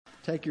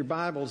Take your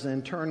Bibles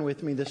and turn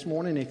with me this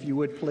morning, if you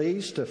would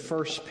please, to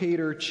 1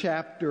 Peter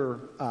chapter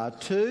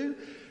 2.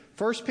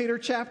 1 Peter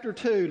chapter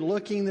 2,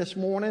 looking this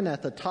morning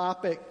at the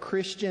topic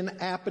Christian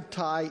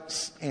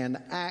appetites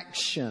and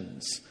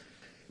actions.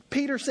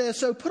 Peter says,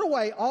 "So put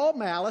away all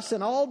malice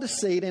and all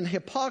deceit and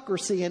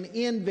hypocrisy and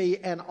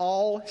envy and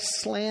all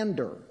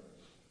slander.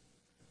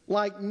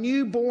 Like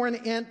newborn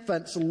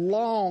infants,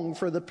 long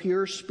for the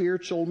pure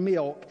spiritual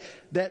milk,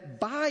 that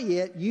by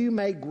it you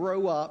may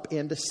grow up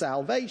into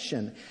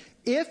salvation,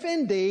 if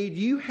indeed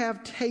you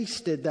have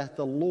tasted that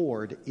the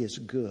Lord is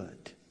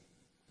good.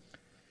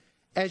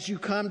 As you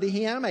come to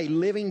Him, a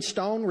living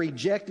stone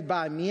rejected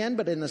by men,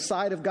 but in the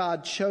sight of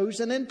God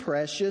chosen and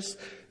precious,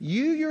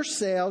 you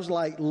yourselves,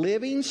 like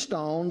living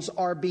stones,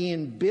 are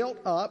being built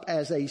up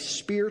as a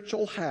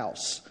spiritual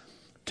house,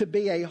 to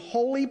be a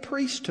holy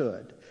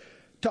priesthood,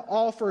 to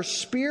offer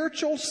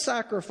spiritual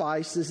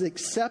sacrifices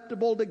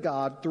acceptable to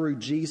God through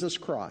Jesus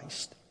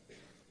Christ.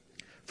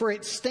 For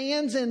it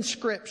stands in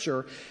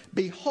Scripture,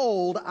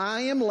 Behold,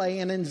 I am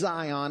laying in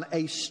Zion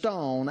a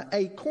stone,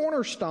 a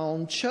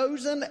cornerstone,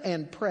 chosen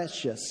and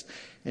precious,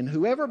 and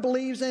whoever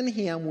believes in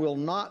Him will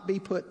not be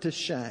put to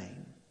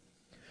shame.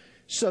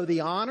 So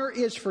the honor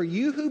is for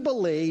you who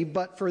believe,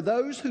 but for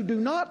those who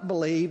do not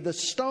believe, the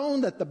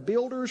stone that the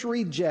builders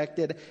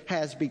rejected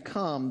has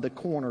become the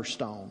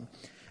cornerstone,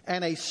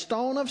 and a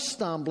stone of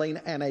stumbling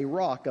and a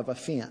rock of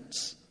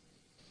offense.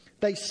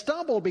 They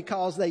stumble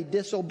because they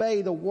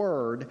disobey the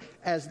word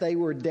as they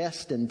were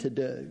destined to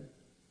do.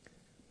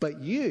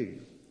 But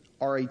you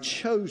are a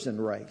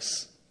chosen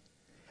race,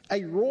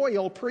 a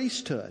royal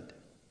priesthood,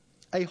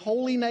 a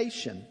holy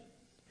nation,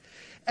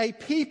 a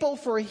people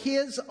for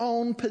His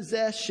own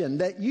possession,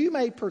 that you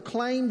may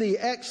proclaim the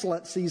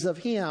excellencies of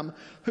Him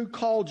who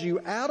called you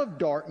out of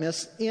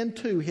darkness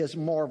into His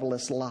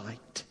marvelous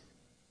light.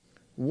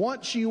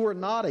 Once you were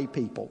not a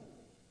people,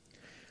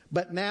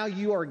 but now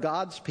you are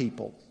God's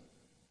people.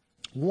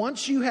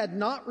 Once you had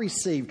not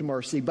received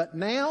mercy, but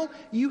now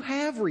you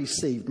have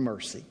received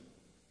mercy.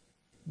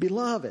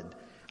 Beloved,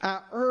 I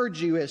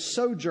urge you as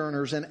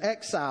sojourners and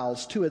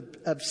exiles to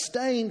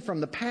abstain from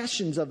the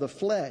passions of the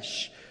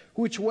flesh,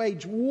 which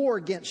wage war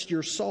against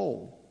your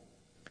soul.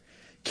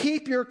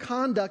 Keep your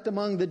conduct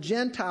among the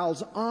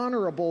Gentiles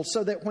honorable,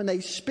 so that when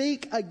they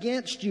speak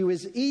against you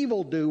as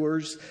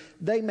evildoers,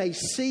 they may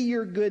see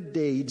your good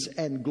deeds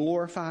and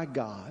glorify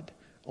God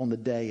on the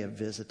day of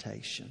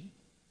visitation."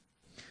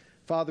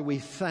 Father, we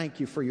thank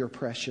you for your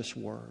precious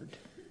word.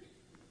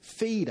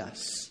 Feed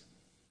us.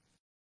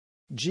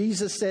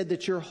 Jesus said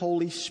that your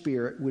Holy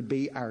Spirit would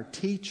be our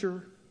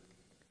teacher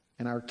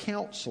and our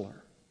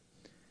counselor,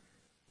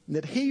 and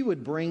that He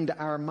would bring to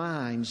our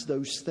minds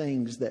those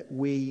things that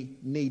we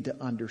need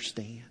to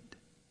understand.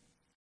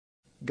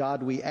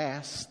 God, we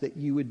ask that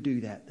you would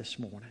do that this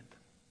morning.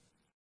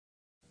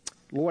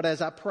 Lord, as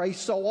I pray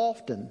so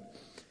often,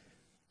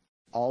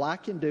 all I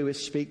can do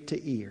is speak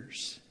to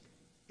ears.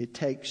 It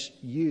takes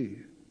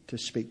you to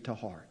speak to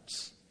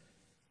hearts.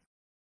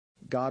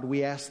 God,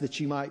 we ask that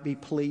you might be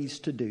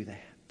pleased to do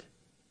that.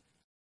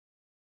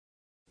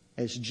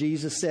 As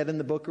Jesus said in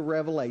the book of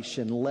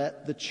Revelation,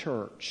 let the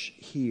church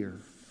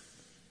hear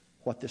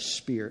what the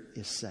Spirit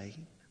is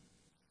saying.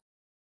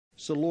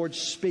 So, Lord,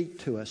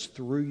 speak to us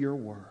through your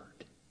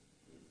word.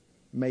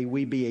 May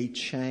we be a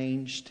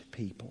changed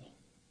people.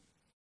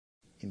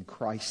 In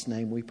Christ's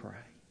name we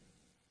pray.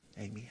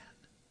 Amen.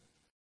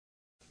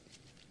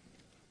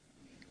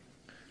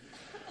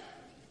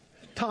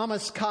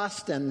 Thomas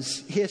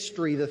Costin's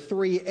history, The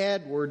Three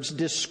Edwards,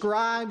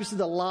 describes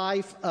the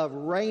life of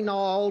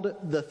Reynold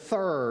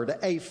III,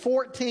 a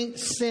 14th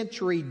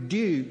century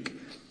duke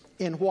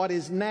in what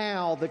is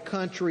now the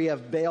country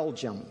of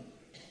Belgium.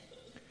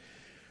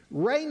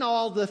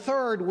 Reynold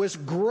III was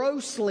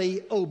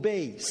grossly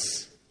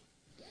obese.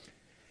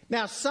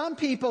 Now, some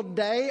people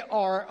today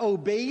are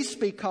obese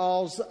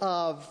because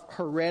of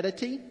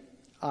hereditary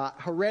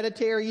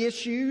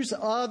issues.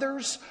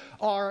 Others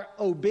are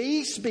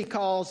obese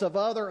because of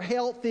other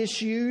health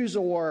issues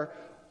or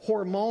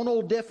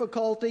hormonal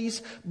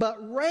difficulties.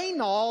 But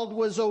Reynold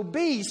was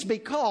obese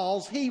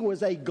because he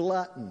was a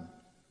glutton.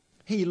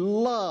 He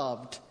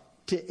loved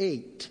to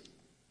eat.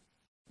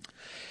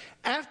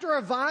 After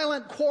a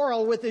violent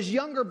quarrel with his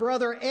younger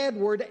brother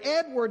Edward,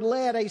 Edward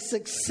led a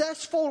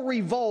successful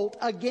revolt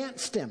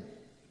against him.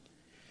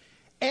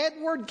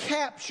 Edward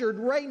captured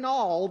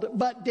Reynold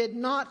but did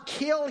not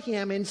kill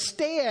him.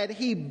 Instead,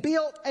 he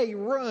built a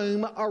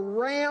room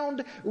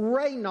around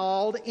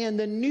Reynold in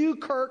the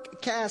Newkirk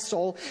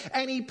Castle,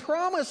 and he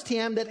promised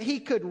him that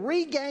he could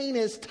regain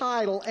his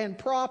title and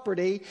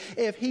property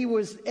if he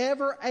was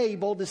ever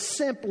able to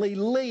simply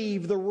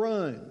leave the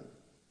room.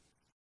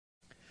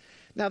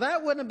 Now,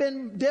 that wouldn't have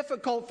been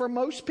difficult for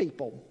most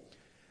people,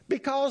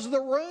 because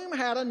the room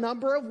had a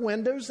number of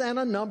windows and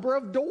a number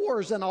of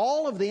doors, and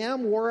all of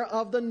them were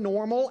of the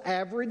normal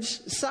average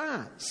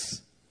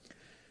size.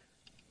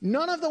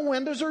 None of the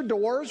windows or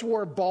doors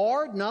were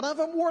barred. None of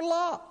them were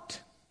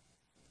locked.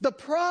 The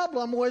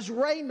problem was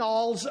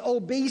Reynold's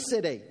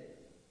obesity.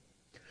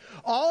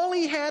 All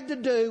he had to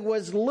do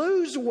was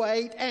lose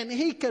weight, and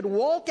he could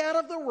walk out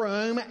of the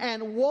room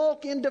and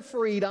walk into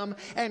freedom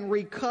and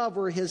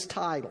recover his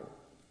title.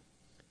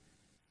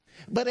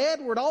 But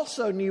Edward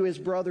also knew his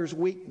brother's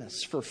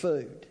weakness for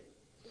food.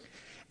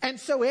 And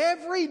so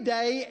every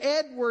day,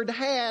 Edward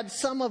had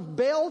some of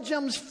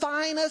Belgium's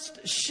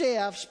finest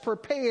chefs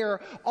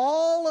prepare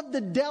all of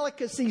the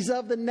delicacies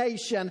of the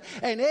nation.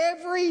 And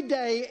every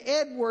day,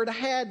 Edward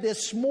had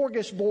this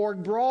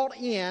smorgasbord brought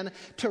in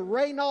to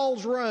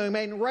Reynald's room.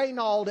 And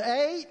Reynald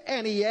ate,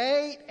 and he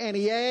ate, and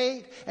he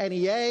ate, and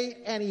he ate,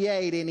 and he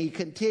ate. And he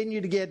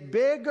continued to get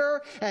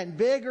bigger and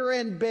bigger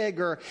and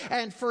bigger.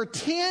 And for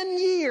 10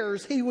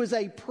 years, he was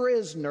a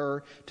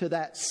prisoner to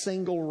that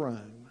single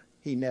room.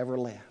 He never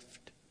left.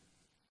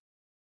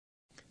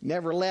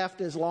 Never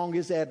left as long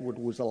as Edward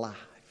was alive.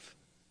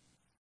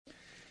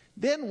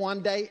 Then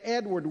one day,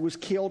 Edward was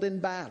killed in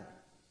battle.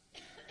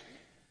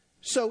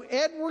 So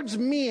Edward's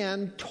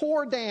men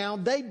tore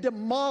down, they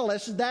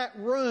demolished that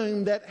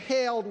room that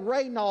held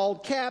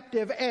Reynald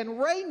captive, and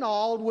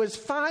Reynald was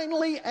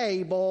finally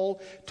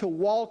able to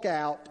walk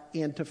out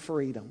into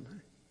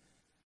freedom.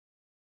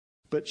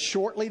 But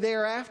shortly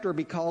thereafter,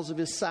 because of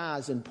his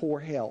size and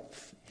poor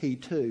health, he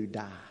too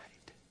died.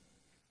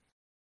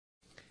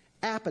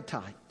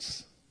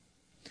 Appetites.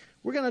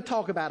 We're going to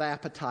talk about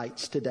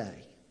appetites today.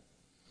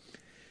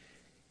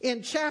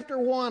 In chapter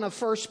 1 of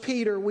 1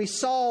 Peter, we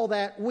saw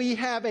that we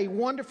have a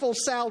wonderful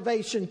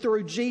salvation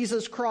through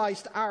Jesus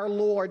Christ our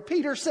Lord.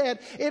 Peter said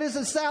it is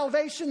a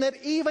salvation that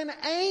even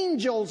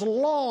angels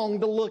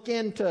long to look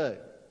into.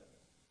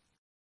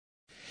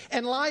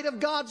 In light of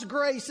God's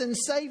grace in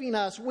saving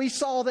us, we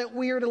saw that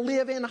we are to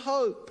live in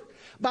hope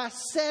by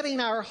setting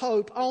our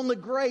hope on the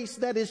grace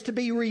that is to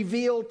be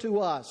revealed to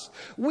us.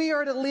 We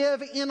are to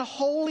live in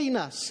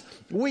holiness.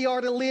 We are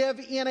to live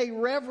in a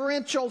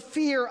reverential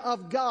fear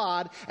of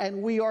God,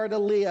 and we are to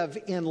live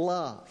in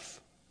love.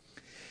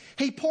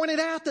 He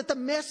pointed out that the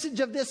message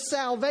of this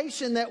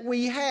salvation that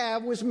we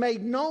have was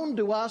made known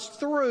to us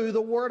through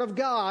the Word of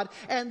God.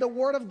 And the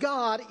Word of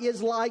God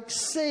is like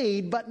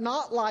seed, but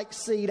not like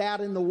seed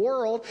out in the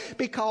world,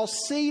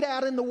 because seed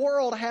out in the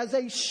world has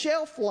a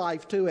shelf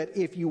life to it,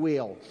 if you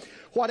will.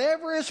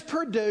 Whatever is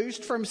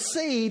produced from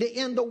seed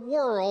in the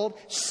world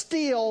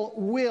still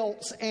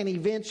wilts and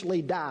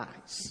eventually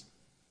dies.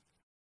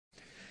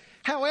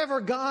 However,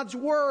 God's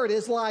Word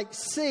is like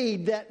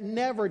seed that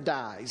never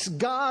dies.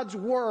 God's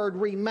Word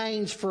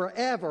remains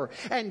forever,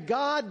 and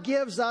God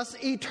gives us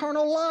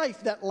eternal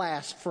life that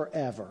lasts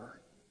forever.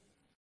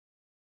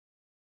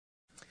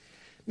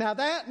 Now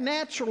that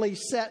naturally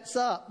sets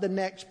up the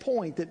next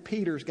point that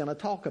Peter's going to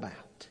talk about.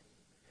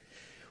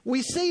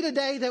 We see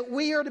today that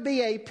we are to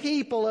be a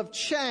people of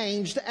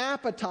changed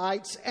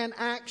appetites and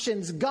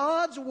actions.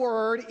 God's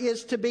Word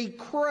is to be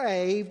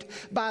craved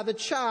by the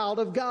child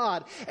of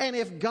God. And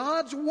if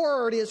God's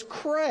Word is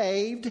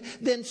craved,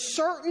 then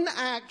certain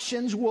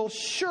actions will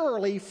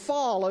surely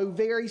follow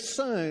very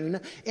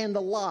soon in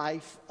the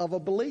life of a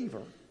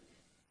believer.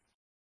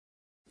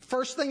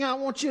 First thing I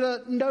want you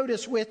to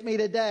notice with me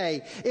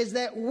today is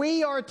that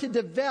we are to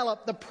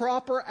develop the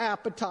proper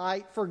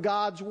appetite for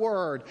God's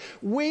Word.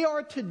 We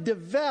are to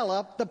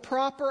develop the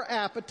proper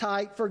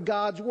appetite for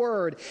God's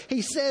Word.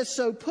 He says,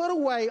 so put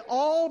away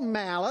all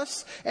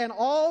malice and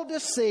all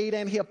deceit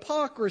and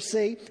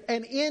hypocrisy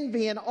and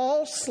envy and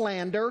all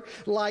slander.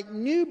 Like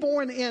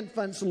newborn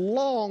infants,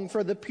 long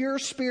for the pure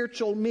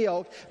spiritual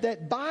milk,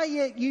 that by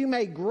it you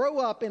may grow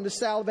up into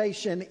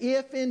salvation,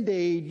 if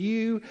indeed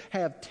you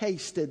have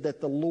tasted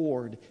that the Lord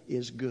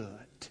is good.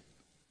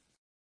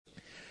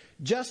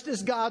 Just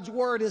as God's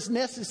Word is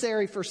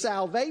necessary for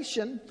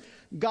salvation,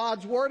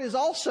 God's Word is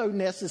also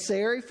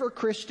necessary for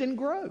Christian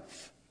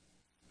growth.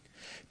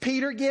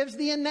 Peter gives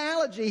the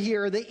analogy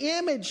here, the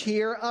image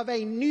here of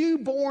a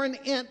newborn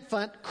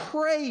infant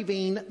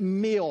craving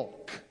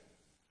milk.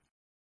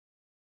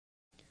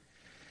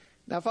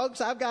 Now, folks,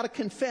 I've got a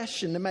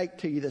confession to make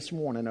to you this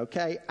morning,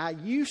 okay? I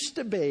used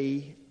to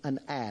be an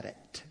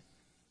addict.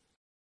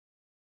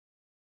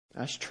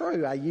 That's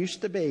true. I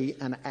used to be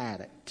an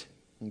addict.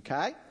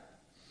 Okay?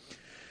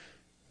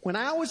 When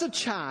I was a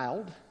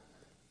child,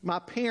 my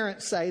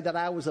parents say that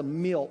I was a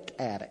milk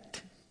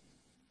addict.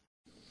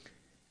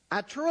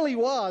 I truly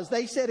was.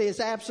 They said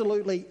it's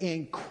absolutely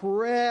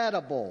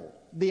incredible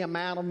the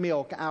amount of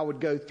milk I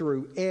would go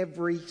through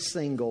every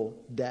single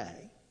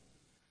day.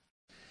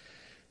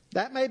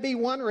 That may be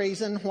one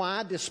reason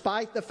why,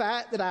 despite the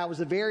fact that I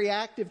was a very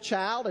active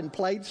child and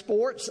played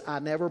sports, I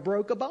never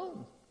broke a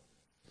bone.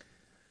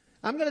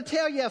 I'm going to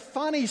tell you a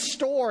funny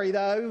story,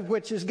 though,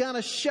 which is going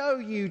to show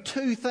you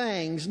two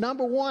things.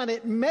 Number one,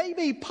 it may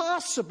be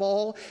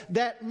possible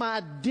that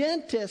my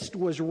dentist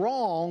was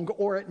wrong,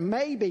 or it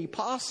may be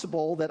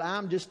possible that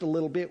I'm just a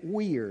little bit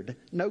weird.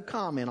 No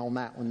comment on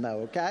that one,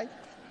 though, okay?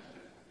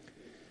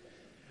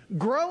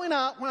 Growing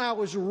up, when I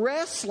was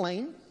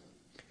wrestling,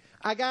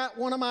 I got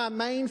one of my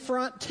main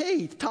front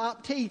teeth,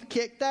 top teeth,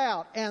 kicked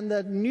out. And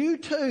the new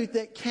tooth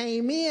that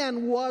came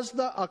in was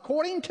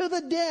according to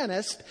the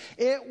dentist,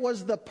 it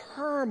was the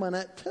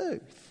permanent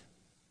tooth.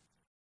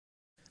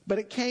 But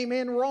it came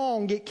in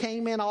wrong. It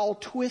came in all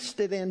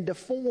twisted and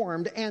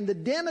deformed. And the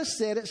dentist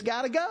said it's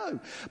got to go.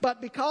 But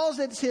because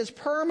it's his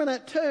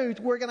permanent tooth,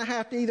 we're going to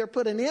have to either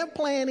put an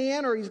implant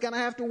in or he's going to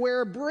have to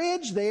wear a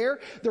bridge there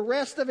the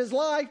rest of his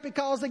life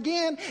because,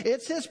 again,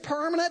 it's his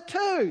permanent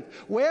tooth.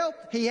 Well,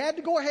 he had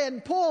to go ahead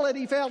and pull it.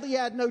 He felt he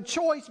had no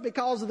choice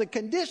because of the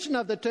condition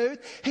of the tooth.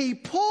 He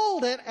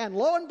pulled it, and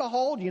lo and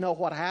behold, you know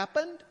what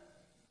happened?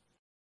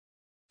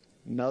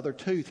 Another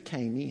tooth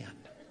came in.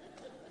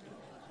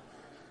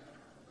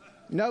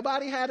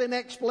 Nobody had an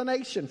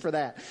explanation for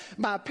that.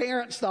 My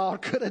parents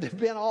thought, could it have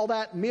been all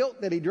that milk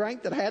that he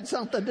drank that had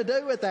something to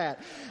do with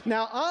that?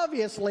 Now,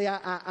 obviously,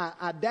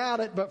 I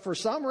doubt it, but for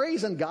some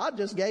reason, God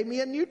just gave me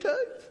a new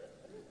tooth.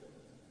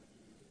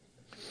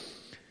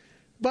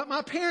 But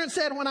my parents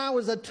said when I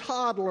was a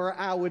toddler,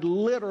 I would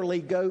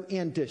literally go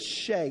into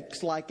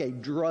shakes like a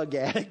drug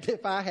addict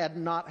if I had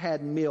not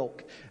had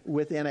milk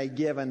within a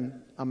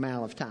given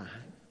amount of time.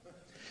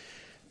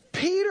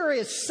 Peter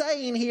is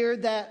saying here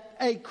that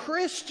a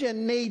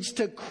Christian needs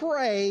to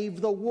crave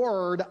the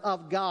Word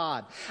of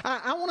God.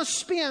 I want to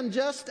spend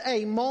just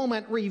a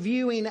moment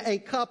reviewing a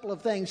couple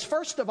of things.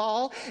 First of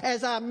all,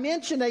 as I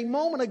mentioned a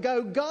moment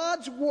ago,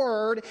 God's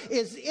Word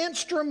is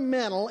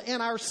instrumental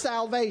in our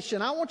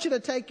salvation. I want you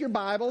to take your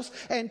Bibles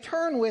and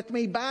turn with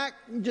me back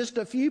just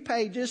a few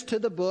pages to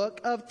the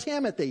book of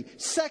Timothy,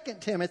 2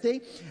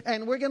 Timothy,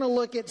 and we're going to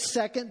look at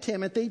 2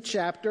 Timothy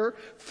chapter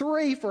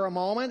 3 for a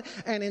moment.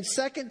 And in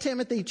 2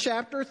 Timothy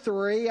chapter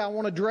 3, I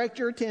want to direct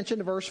your attention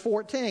to verse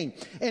 14.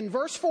 In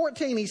verse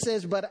 14, he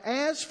says, "But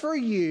as for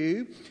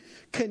you,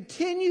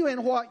 continue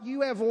in what you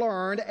have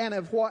learned and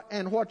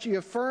what you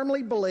have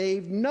firmly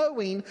believed,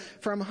 knowing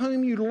from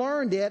whom you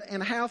learned it,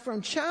 and how from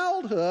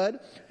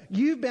childhood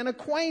you've been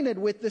acquainted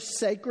with the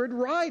sacred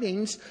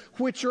writings,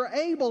 which are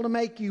able to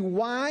make you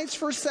wise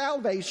for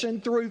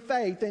salvation through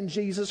faith in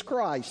Jesus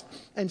Christ."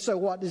 And so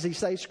what does he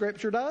say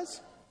Scripture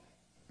does?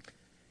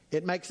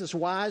 It makes us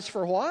wise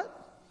for what?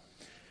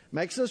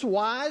 Makes us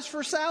wise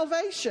for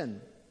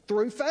salvation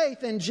through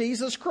faith in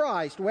Jesus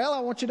Christ. Well, I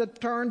want you to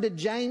turn to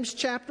James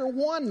chapter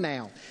 1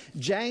 now.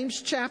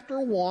 James chapter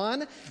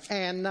 1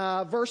 and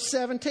verse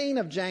 17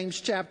 of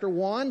James chapter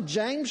 1.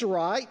 James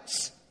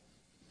writes,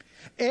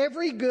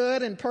 "Every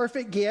good and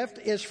perfect gift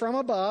is from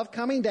above,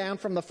 coming down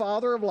from the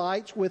Father of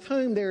lights, with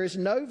whom there is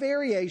no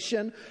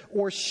variation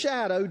or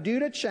shadow due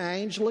to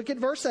change." Look at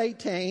verse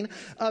 18.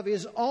 "Of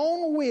his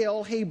own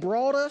will he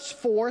brought us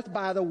forth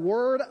by the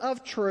word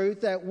of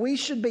truth, that we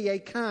should be a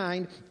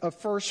kind of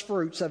first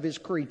fruits of his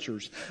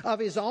creatures." Of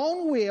his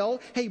own will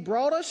he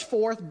brought us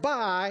forth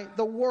by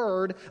the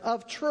word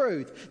of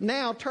truth.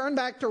 Now turn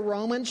back to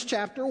Romans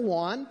chapter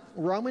 1.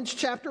 Romans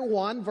chapter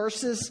 1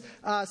 verses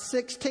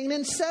 16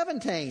 and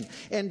 17.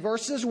 In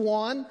verses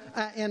 1,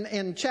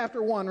 in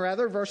chapter 1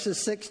 rather,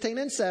 verses 16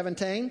 and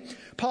 17,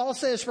 Paul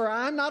says, "For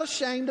I am not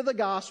ashamed of the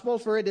gospel,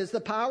 for it is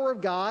the power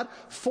of God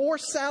for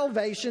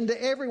salvation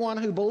to everyone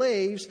who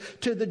believes,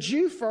 to the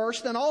Jew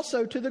first and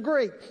also to the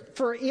Greek.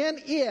 For in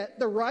it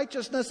the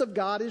righteousness of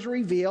God is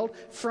revealed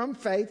from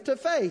faith to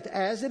faith.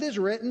 As it is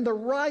written, the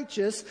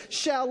righteous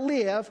shall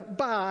live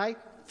by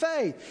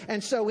faith."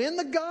 And so in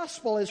the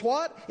gospel is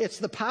what? It's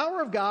the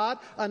power of God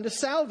unto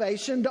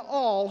salvation to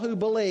all who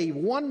believe.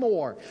 One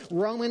more.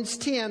 Romans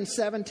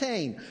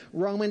 10:17.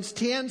 Romans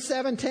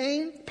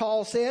 10:17,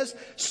 Paul says,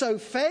 "So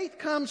faith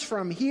comes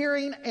from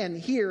hearing, and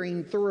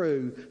hearing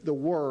through the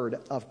word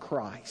of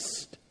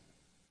Christ."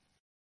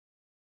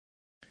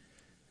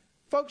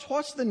 Folks,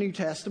 what's the New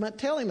Testament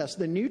telling us?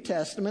 The New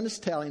Testament is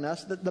telling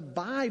us that the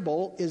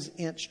Bible is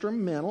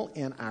instrumental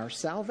in our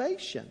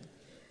salvation.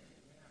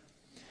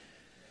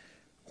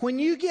 When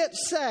you get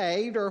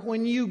saved, or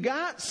when you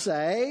got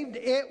saved,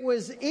 it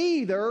was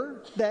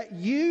either that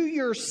you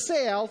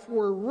yourself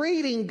were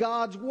reading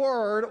God's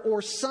Word,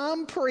 or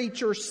some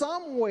preacher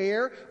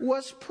somewhere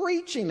was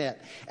preaching it.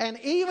 And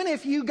even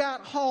if you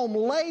got home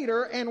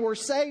later and were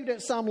saved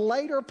at some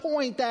later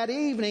point that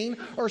evening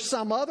or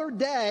some other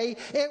day,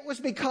 it was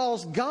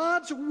because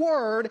God's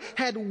Word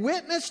had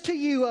witnessed to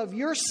you of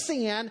your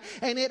sin,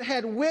 and it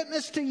had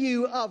witnessed to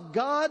you of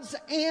God's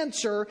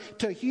answer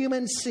to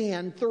human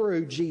sin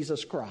through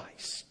Jesus Christ.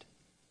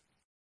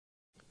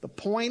 The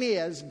point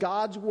is,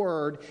 God's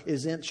Word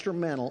is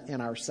instrumental in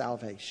our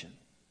salvation.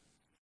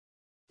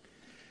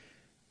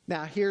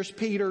 Now, here's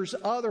Peter's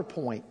other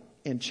point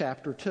in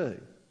chapter 2.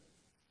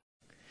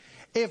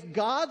 If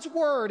God's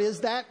Word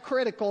is that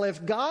critical,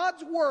 if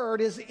God's Word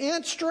is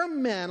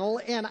instrumental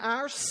in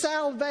our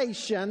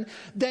salvation,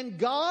 then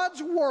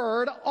God's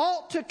Word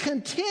ought to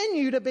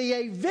continue to be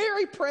a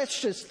very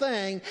precious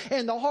thing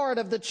in the heart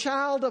of the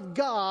child of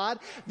God.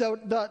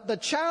 The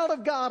child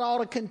of God ought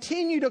to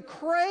continue to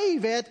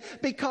crave it,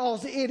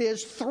 because it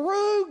is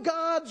through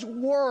God's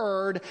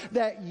Word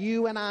that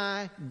you and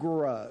I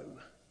grow.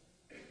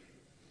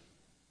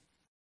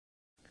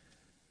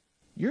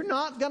 You're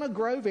not going to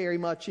grow very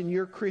much in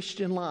your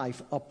Christian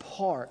life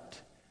apart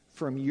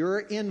from your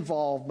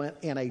involvement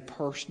in a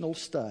personal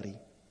study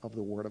of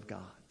the Word of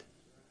God.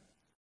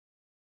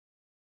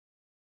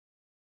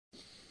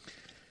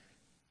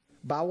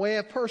 By way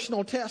of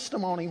personal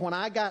testimony, when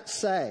I got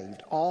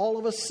saved, all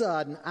of a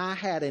sudden I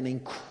had an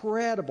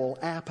incredible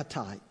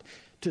appetite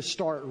to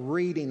start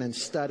reading and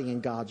studying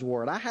God's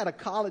Word. I had a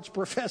college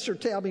professor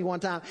tell me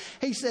one time,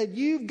 he said,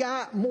 "You've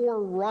got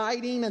more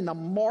writing in the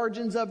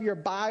margins of your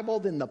Bible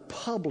than the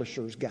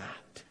publishers got."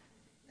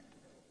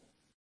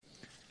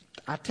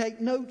 I take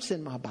notes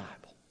in my Bible.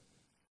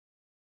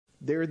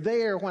 They're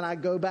there when I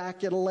go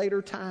back at a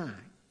later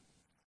time.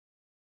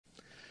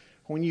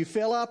 When you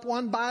fill up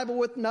one Bible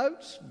with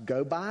notes,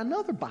 go buy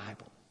another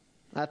Bible.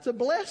 That's a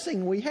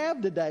blessing we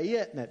have today,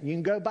 isn't it? You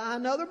can go buy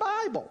another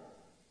Bible.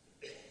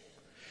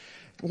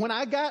 When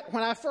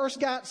I first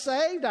got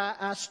saved,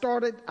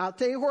 I'll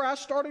tell you where I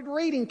started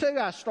reading too.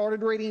 I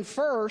started reading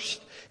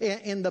first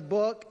in the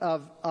book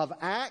of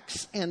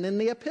Acts and then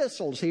the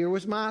epistles. Here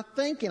was my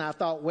thinking. I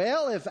thought,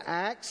 well, if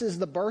Acts is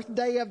the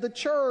birthday of the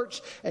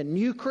church and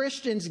new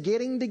Christians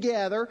getting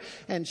together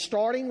and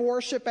starting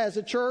worship as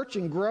a church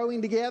and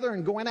growing together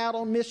and going out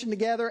on mission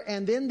together,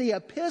 and then the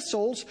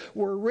epistles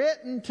were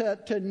written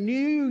to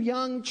new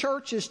young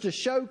churches to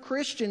show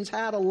Christians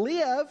how to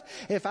live.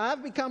 If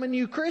I've become a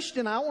new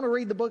Christian, I want to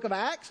read the book of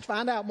Acts to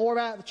find out more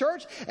about the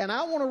church, and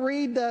I want to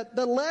read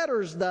the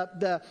letters,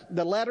 the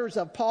letters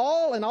of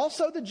Paul and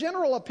also the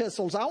general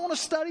epistles. I want to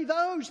study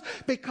those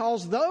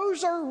because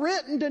those are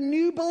written to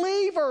new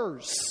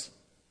believers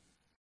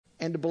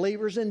and to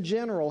believers in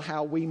general,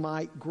 how we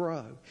might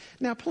grow.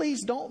 Now,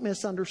 please don't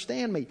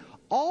misunderstand me.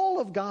 All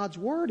of God's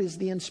Word is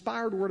the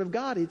inspired Word of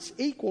God. It's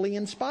equally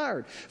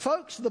inspired.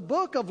 Folks, the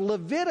book of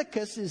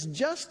Leviticus is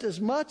just as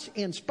much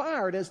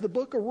inspired as the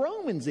book of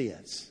Romans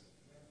is.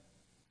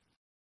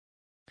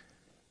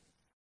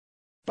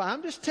 But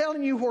I'm just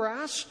telling you where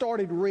I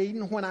started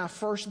reading when I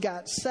first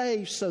got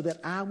saved so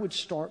that I would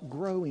start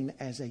growing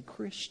as a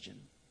Christian.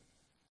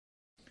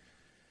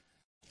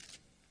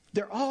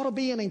 There ought to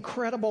be an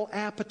incredible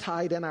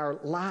appetite in our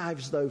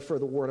lives, though, for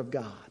the Word of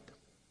God.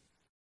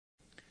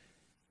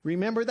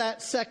 Remember that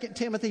 2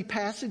 Timothy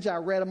passage I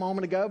read a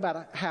moment ago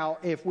about how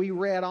if we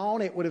read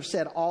on, it would have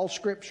said all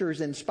Scripture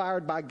is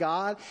inspired by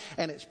God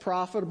and it's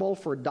profitable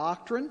for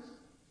doctrine,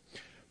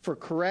 for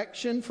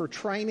correction, for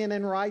training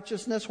in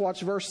righteousness.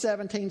 What's verse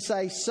 17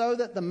 say? So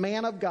that the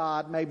man of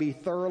God may be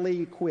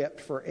thoroughly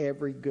equipped for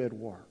every good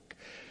work.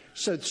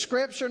 So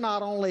Scripture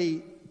not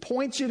only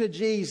points you to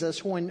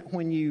Jesus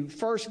when you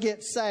first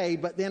get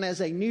saved, but then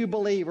as a new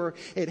believer,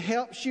 it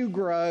helps you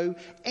grow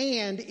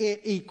and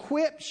it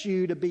equips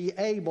you to be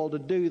able to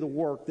do the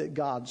work that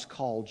God's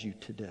called you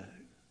to do.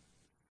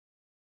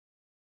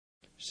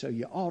 So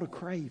you ought to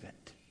crave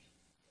it.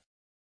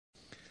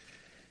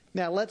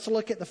 Now let's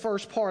look at the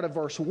first part of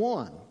verse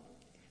 1.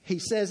 He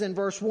says in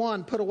verse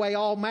 1, put away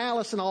all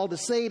malice and all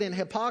deceit and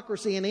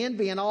hypocrisy and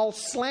envy and all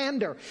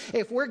slander.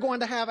 If we're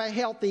going to have a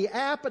healthy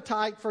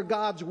appetite for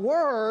God's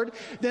Word,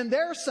 then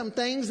there's some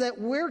things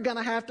that we're going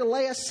to have to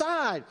lay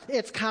aside.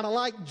 It's kind of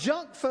like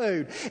junk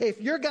food.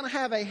 If you're going to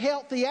have a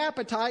healthy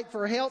appetite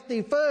for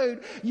healthy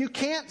food, you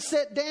can't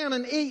sit down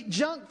and eat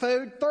junk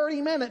food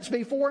 30 minutes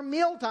before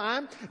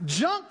mealtime.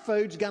 Junk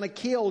food's going to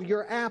kill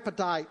your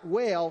appetite.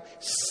 Well,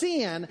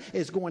 sin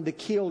is going to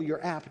kill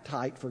your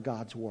appetite for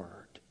God's Word.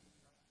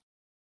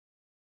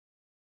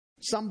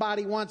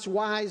 Somebody once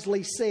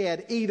wisely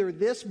said, either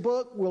this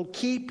book will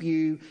keep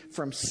you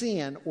from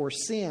sin or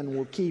sin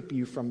will keep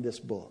you from this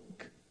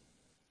book.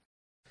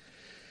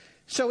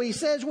 So he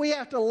says we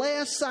have to lay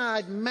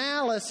aside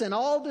malice and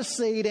all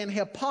deceit and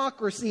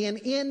hypocrisy and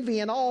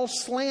envy and all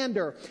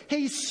slander.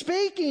 He's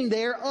speaking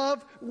there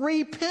of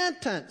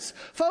repentance.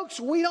 Folks,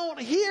 we don't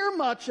hear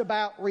much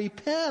about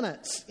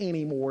repentance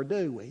anymore,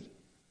 do we?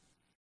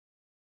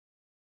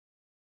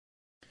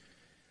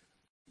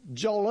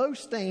 Joel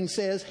Osteen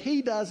says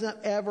he doesn't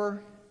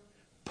ever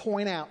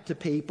point out to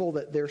people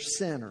that they're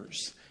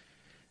sinners,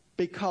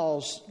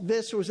 because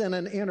this was in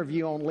an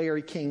interview on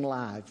Larry King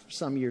Live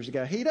some years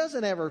ago. He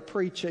doesn't ever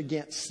preach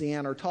against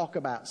sin or talk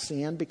about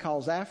sin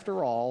because,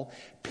 after all,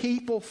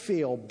 people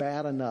feel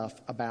bad enough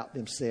about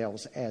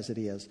themselves as it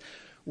is.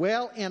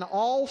 Well, in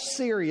all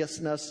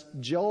seriousness,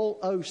 Joel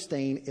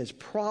Osteen is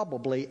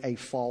probably a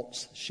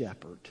false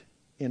shepherd,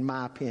 in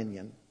my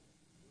opinion.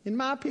 In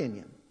my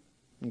opinion.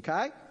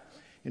 Okay?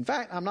 In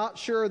fact, I'm not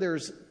sure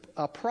there's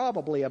a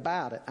probably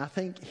about it. I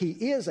think he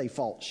is a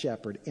false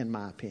shepherd, in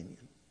my opinion.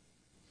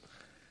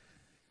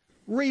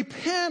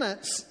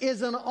 Repentance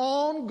is an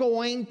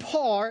ongoing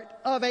part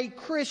of a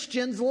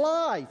Christian's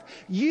life.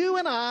 You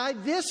and I,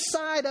 this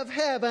side of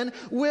heaven,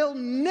 will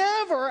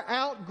never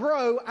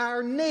outgrow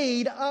our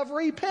need of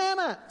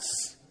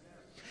repentance.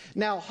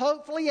 Now,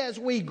 hopefully, as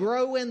we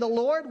grow in the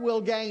Lord,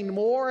 we'll gain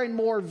more and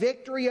more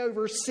victory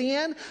over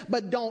sin.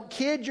 But don't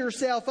kid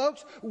yourself,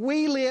 folks.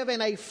 We live in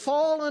a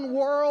fallen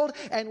world,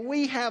 and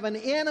we have an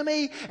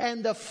enemy,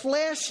 and the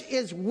flesh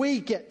is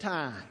weak at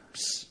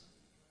times.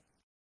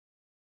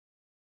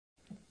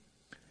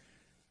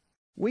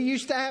 We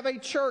used to have a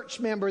church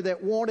member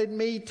that wanted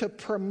me to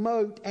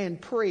promote and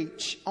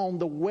preach on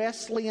the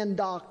Wesleyan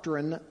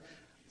doctrine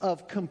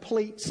of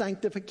complete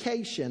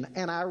sanctification,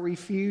 and I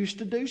refused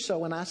to do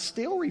so, and I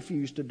still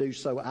refuse to do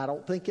so. I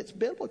don't think it's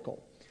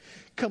biblical.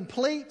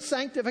 Complete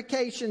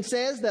sanctification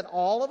says that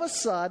all of a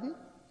sudden,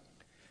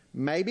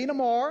 maybe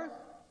tomorrow,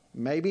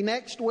 maybe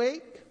next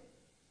week,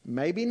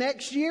 maybe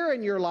next year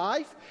in your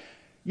life,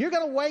 you're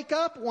going to wake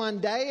up one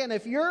day, and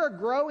if you're a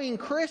growing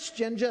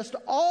Christian, just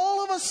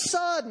all of a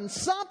sudden,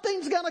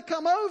 something's going to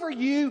come over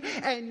you,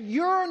 and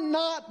you're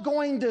not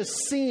going to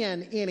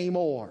sin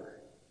anymore.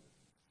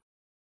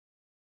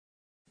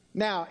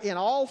 Now, in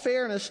all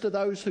fairness to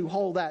those who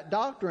hold that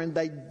doctrine,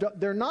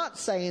 they're not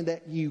saying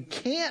that you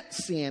can't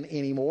sin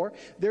anymore.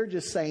 They're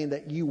just saying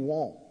that you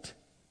won't.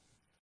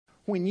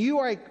 When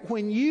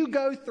you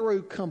go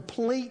through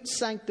complete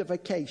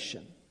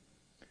sanctification,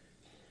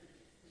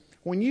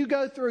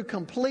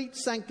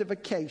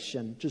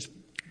 just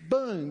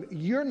boom,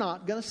 you're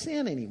not going to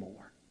sin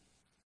anymore.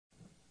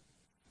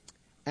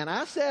 And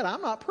I said,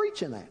 I'm not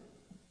preaching that.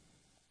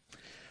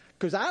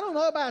 Because I don't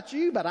know about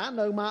you, but I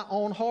know my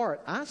own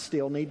heart. I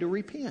still need to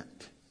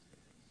repent.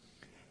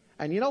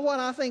 And you know what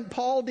I think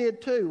Paul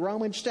did too?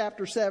 Romans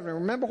chapter 7.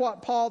 Remember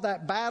what Paul,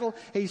 that battle,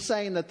 he's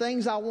saying the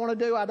things I want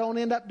to do, I don't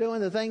end up doing.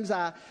 The things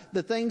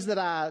that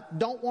I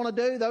don't want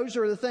to do, those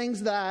are the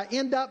things that I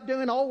end up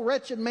doing. Oh,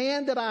 wretched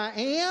man that I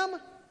am.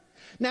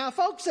 Now,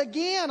 folks,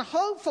 again,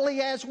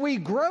 hopefully as we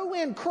grow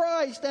in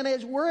Christ and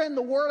as we're in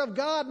the Word of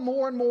God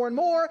more and more and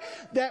more,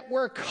 that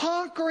we're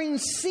conquering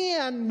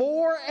sin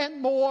more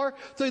and more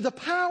through the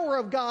power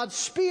of God's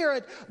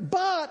Spirit.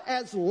 But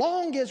as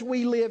long as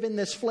we live in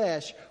this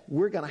flesh,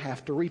 we're going to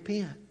have to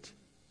repent.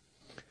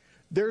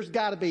 There's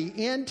got to be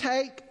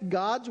intake,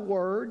 God's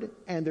Word,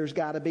 and there's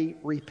got to be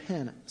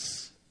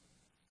repentance.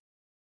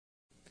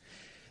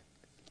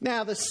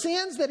 Now, the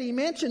sins that he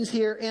mentions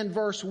here in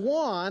verse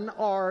 1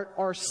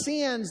 are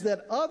sins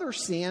that other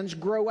sins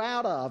grow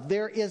out of.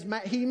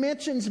 He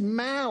mentions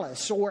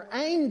malice or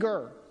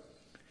anger.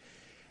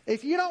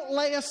 If you don't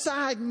lay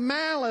aside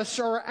malice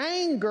or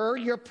anger,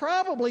 you're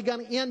probably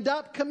going to end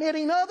up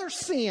committing other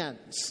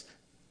sins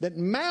that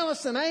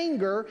malice and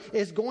anger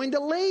is going to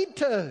lead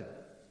to.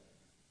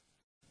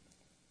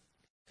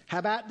 How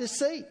about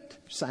deceit?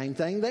 Same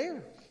thing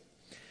there.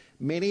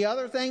 Many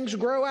other things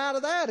grow out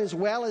of that, as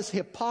well as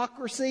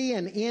hypocrisy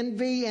and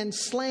envy and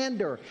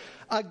slander.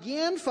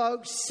 Again,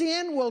 folks,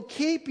 sin will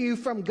keep you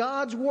from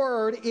God's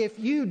Word if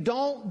you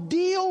don't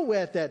deal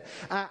with it.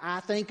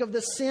 I think of the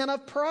sin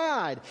of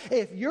pride.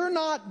 If you're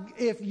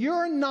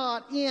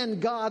not in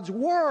God's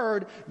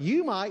Word,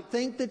 you might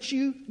think that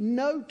you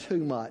know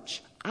too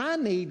much. I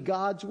need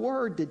God's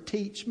Word to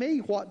teach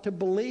me what to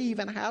believe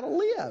and how to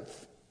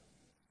live.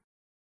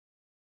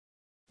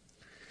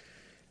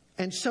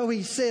 And so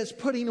he says,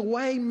 putting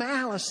away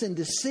malice and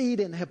deceit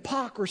and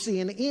hypocrisy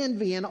and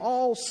envy and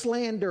all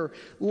slander,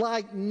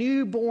 like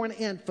newborn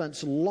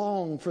infants,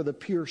 long for the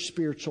pure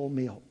spiritual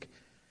milk,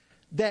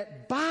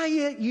 that by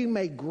it you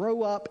may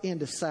grow up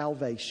into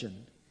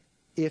salvation,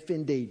 if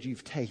indeed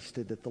you've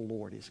tasted that the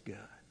Lord is good.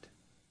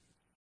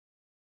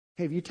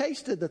 Have you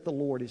tasted that the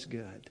Lord is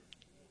good?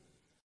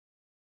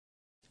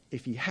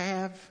 If you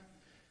have,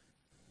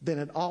 then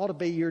it ought to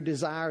be your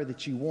desire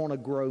that you want to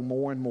grow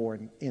more and more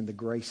in the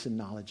grace and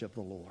knowledge of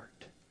the Lord.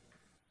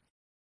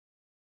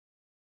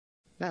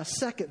 Now,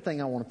 second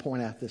thing I want to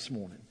point out this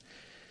morning.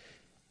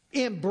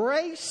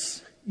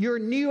 Embrace your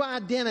new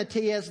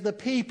identity as the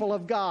people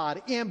of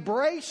God.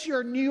 Embrace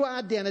your new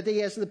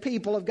identity as the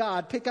people of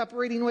God. Pick up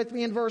reading with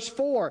me in verse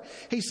 4.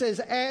 He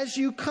says, as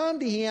you come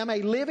to Him,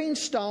 a living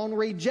stone,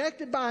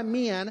 rejected by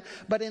men,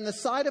 but in the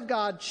sight of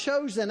God,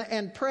 chosen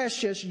and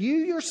precious, you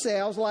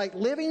yourselves, like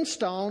living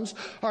stones,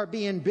 are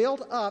being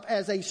built up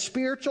as a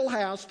spiritual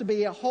house to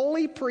be a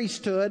holy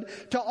priesthood,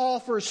 to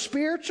offer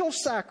spiritual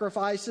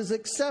sacrifices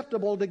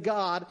acceptable to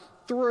God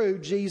through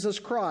Jesus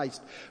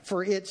Christ.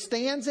 For it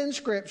stands in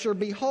Scripture,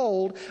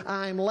 behold,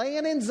 I am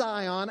laying in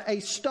Zion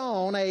a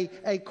stone,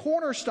 a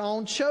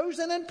cornerstone,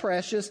 chosen and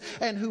precious,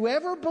 and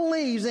whoever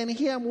believes in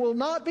Him will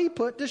not be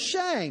put to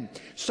shame.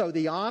 So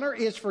the honor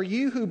is for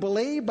you who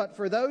believe, but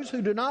for those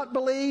who do not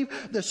believe,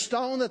 the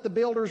stone that the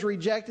builders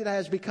rejected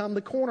has become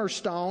the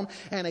cornerstone,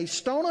 and a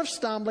stone of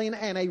stumbling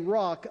and a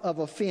rock of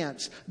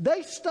offense.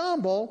 They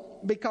stumble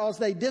because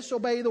they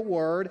disobey the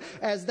word,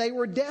 as they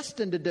were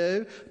destined to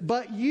do.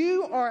 But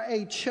you are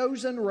a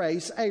chosen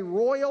race, a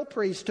royal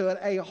priesthood,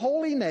 a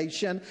holy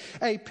nation,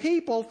 a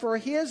people for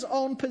His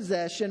own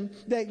possession,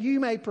 that you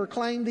may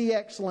proclaim the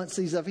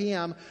excellencies of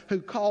Him who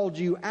called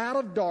you out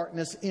of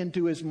darkness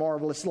into His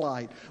marvelous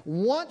light.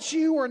 Once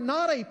you were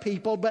not a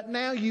people, but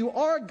now you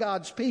are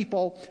God's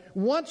people.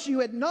 Once you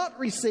had not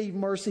received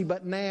mercy,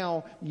 but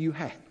now you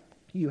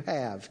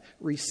have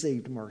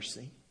received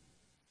mercy.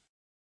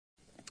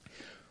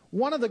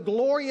 One of the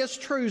glorious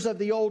truths of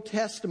the Old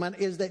Testament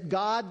is that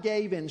God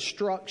gave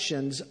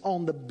instructions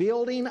on the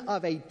building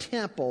of a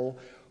temple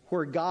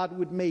where God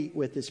would meet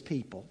with His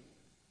people.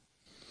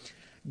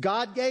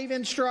 God gave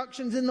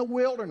instructions in the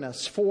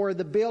wilderness for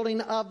the building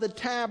of the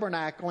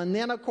tabernacle. And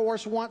then, of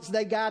course, once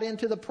they got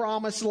into the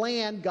promised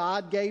land,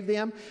 God gave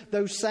them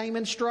those same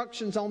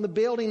instructions on the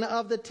building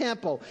of the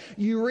temple.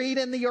 You read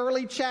in the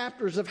early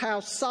chapters of how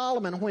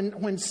Solomon,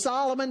 when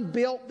Solomon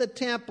built the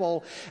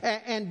temple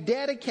and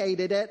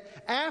dedicated it,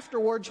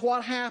 afterwards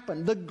what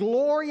happened? The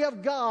glory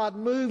of God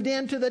moved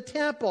into the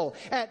temple.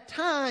 At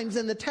times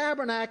in the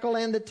tabernacle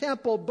and the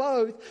temple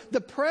both,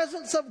 the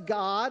presence of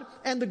God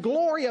and the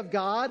glory of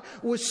God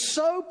was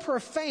so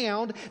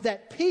profound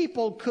that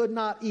people could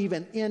not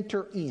even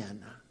enter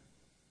in.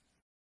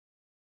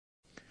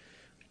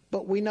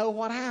 But we know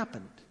what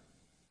happened.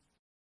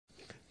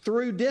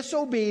 Through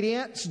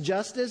disobedience,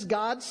 just as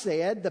God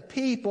said, the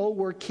people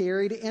were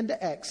carried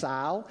into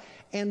exile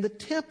and the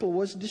temple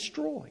was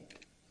destroyed.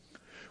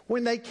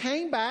 When they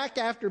came back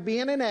after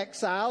being in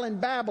exile in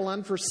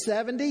Babylon for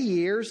 70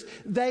 years,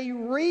 they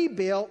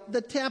rebuilt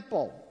the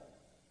temple.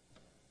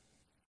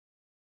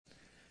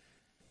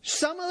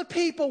 Some of the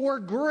people were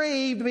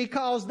grieved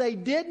because they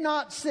did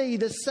not see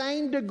the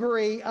same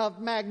degree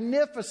of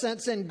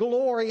magnificence and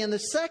glory in the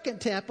second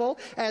temple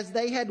as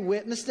they had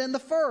witnessed in the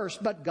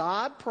first. But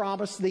God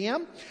promised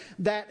them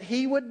that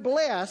He would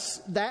bless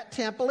that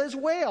temple as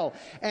well.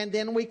 And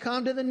then we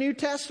come to the New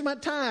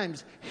Testament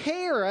times.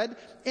 Herod,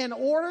 in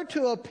order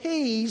to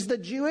appease the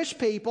Jewish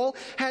people,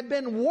 had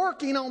been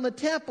working on the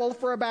temple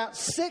for about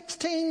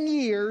 16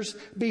 years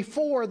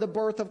before the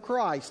birth of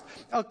Christ.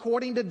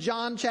 According to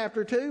John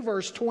chapter 2,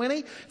 verse 20,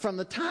 from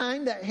the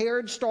time that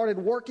Herod started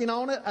working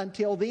on it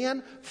until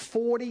then,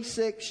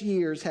 46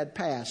 years had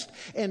passed.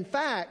 In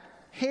fact,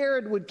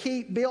 Herod would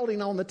keep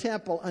building on the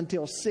temple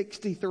until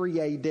 63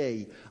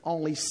 AD,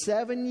 only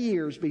 7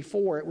 years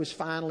before it was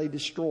finally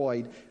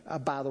destroyed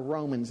by the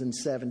Romans in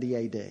 70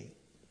 AD.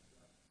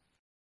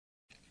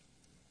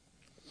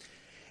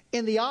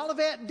 In the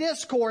Olivet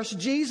Discourse,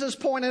 Jesus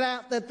pointed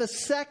out that the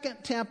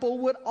second temple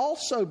would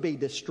also be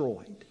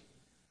destroyed.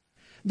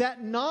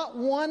 That not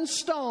one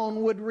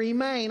stone would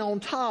remain on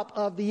top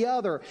of the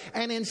other.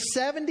 And in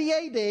 70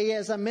 AD,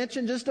 as I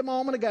mentioned just a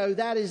moment ago,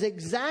 that is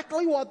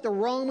exactly what the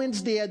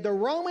Romans did. The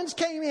Romans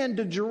came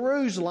into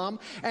Jerusalem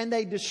and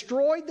they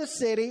destroyed the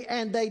city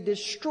and they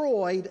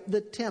destroyed the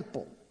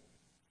temple.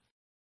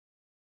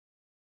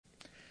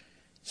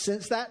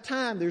 Since that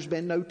time, there's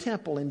been no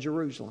temple in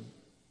Jerusalem.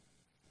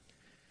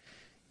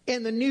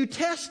 In the New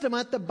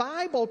Testament, the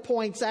Bible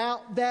points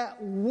out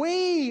that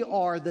we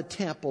are the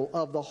temple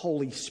of the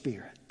Holy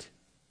Spirit.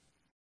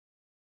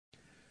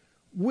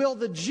 Will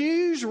the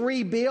Jews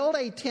rebuild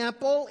a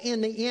temple in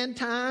the end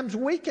times?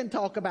 We can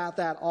talk about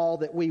that all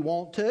that we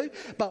want to,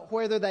 but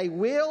whether they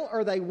will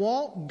or they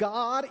won't,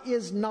 God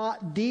is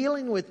not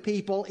dealing with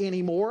people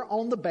anymore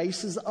on the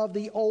basis of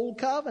the old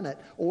covenant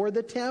or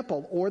the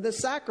temple or the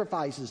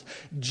sacrifices.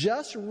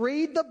 Just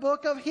read the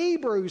book of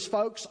Hebrews,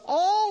 folks.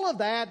 All of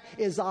that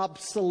is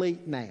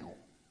obsolete now.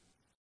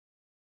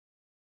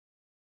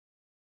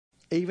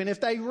 Even if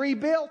they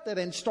rebuilt it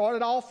and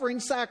started offering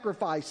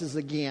sacrifices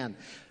again,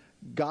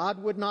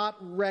 God would not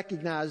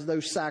recognize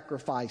those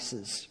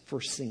sacrifices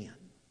for sin.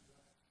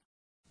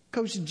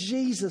 Because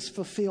Jesus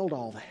fulfilled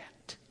all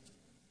that.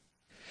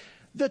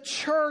 The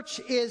church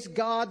is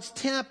God's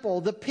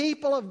temple. The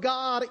people of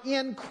God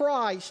in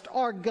Christ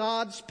are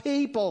God's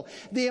people.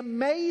 The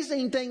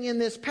amazing thing in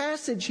this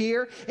passage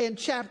here in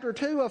chapter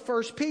 2 of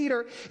 1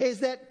 Peter is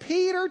that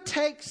Peter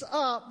takes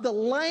up the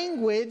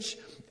language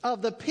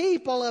of the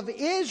people of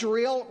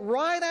Israel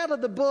right out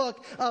of the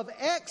book of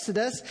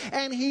Exodus,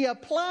 and he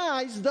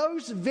applies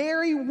those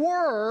very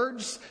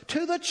words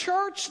to the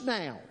church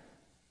now.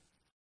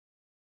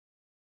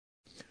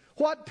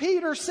 What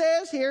Peter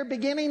says here,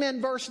 beginning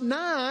in verse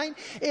 9,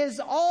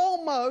 is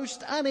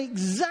almost an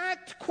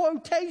exact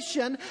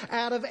quotation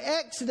out of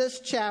Exodus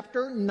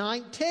chapter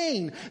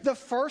 19. The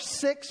first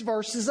 6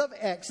 verses of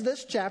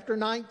Exodus chapter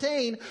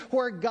 19,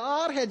 where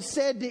God had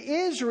said to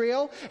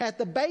Israel at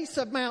the base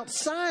of Mount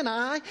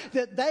Sinai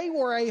that they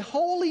were a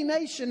holy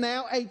nation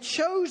now, a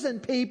chosen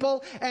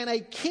people, and a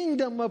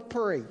kingdom of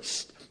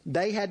priests.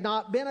 They had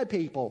not been a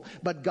people,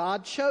 but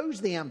God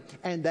chose them,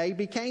 and they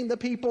became the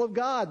people of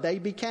God. They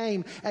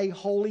became a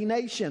holy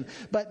nation.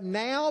 But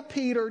now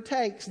Peter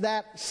takes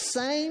that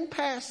same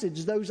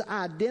passage, those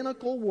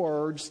identical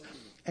words,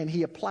 and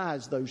he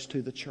applies those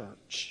to the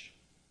church.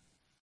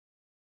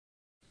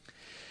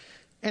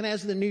 And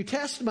as the New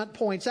Testament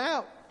points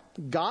out,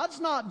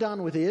 God's not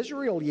done with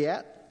Israel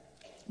yet.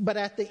 But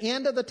at the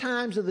end of the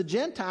times of the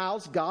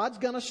Gentiles, God's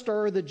going to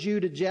stir the Jew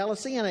to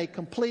jealousy, and a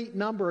complete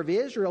number of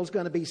Israel is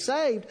going to be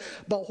saved.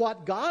 But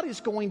what God is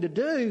going to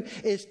do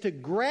is to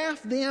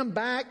graft them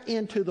back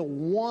into the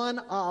one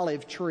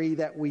olive tree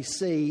that we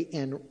see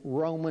in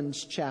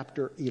Romans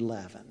chapter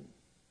 11.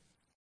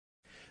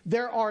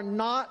 There are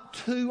not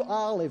 2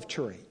 olive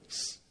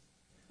trees.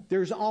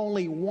 There's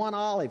only one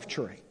olive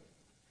tree.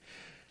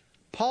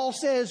 Paul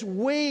says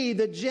we,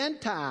 the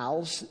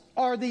Gentiles,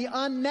 are the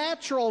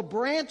unnatural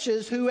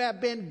branches who have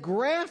been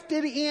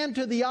grafted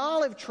into the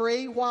olive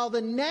tree while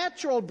the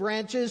natural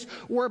branches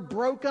were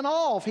broken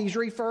off. He's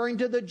referring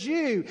to the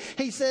Jew.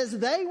 He says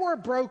they were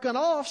broken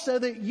off so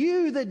that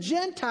you, the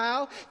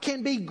Gentile,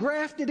 can be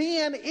grafted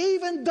in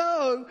even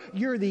though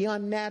you're the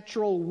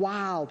unnatural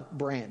wild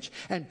branch.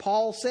 And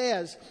Paul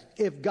says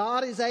if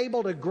God is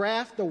able to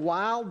graft the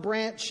wild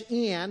branch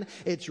in,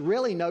 it's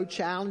really no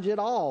challenge at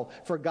all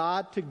for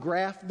God to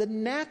graft the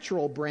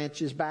natural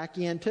branches back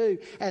in too.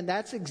 And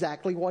that's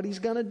exactly what He's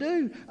going to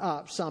do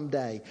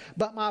someday.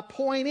 But my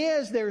point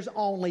is there's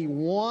only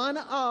one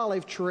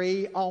olive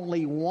tree,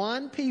 only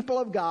one people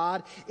of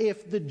God.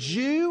 If the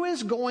Jew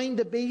is going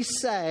to be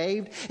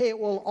saved, it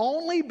will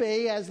only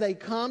be as they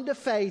come to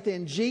faith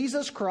in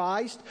Jesus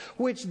Christ,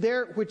 which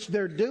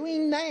they're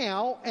doing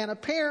now, and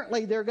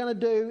apparently they're going to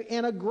do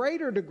in a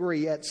greater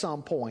degree at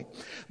some point.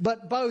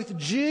 But both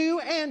Jew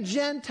and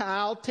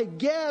Gentile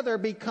together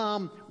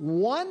become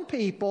one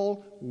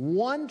people,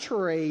 one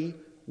tree,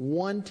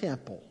 one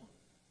temple.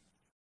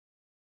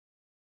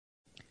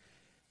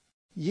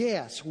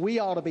 Yes, we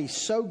ought to be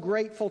so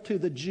grateful to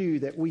the Jew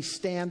that we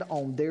stand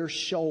on their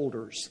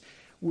shoulders.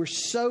 We're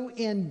so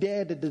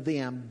indebted to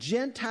them.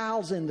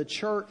 Gentiles in the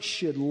church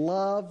should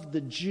love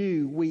the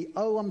Jew. We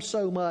owe them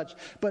so much.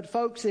 But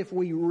folks, if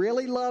we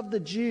really love the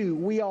Jew,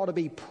 we ought to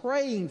be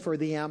praying for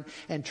them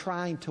and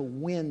trying to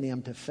win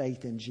them to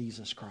faith in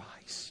Jesus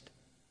Christ.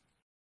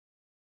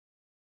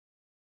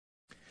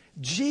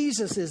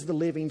 Jesus is the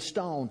living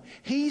stone.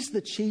 He's the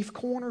chief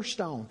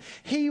cornerstone.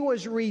 He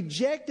was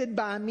rejected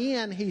by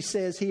men, he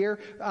says here,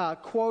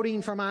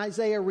 quoting from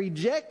Isaiah,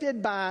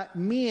 rejected by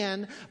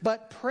men,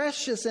 but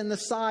precious in the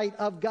sight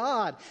of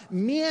God.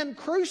 Men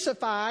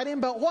crucified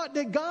Him, but what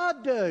did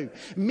God do?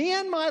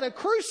 Men might have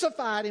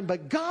crucified Him,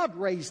 but God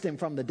raised Him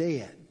from the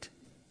dead.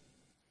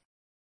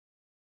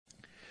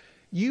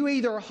 You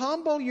either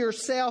humble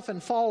yourself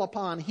and fall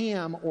upon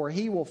Him, or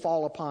He will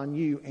fall upon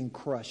you and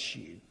crush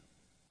you.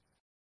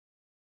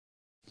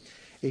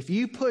 If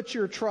you put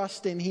your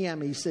trust in Him,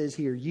 he says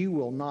here, you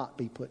will not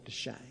be put to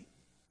shame.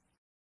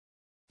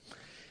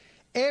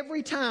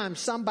 Every time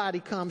somebody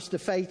comes to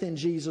faith in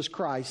Jesus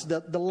Christ,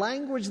 the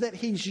language that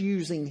he's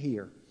using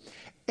here,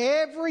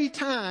 every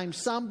time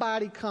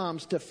somebody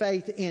comes to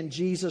faith in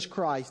Jesus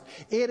Christ,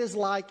 it is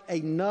like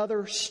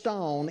another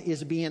stone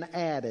is being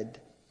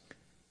added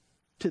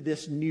to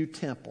this new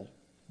temple,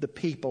 the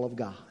people of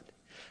God.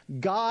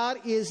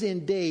 God is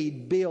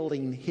indeed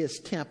building His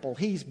temple.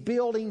 He's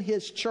building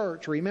His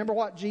church. Remember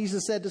what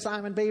Jesus said to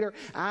Simon Peter?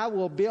 I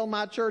will build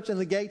my church and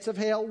the gates of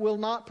hell will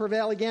not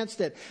prevail against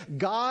it.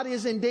 God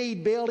is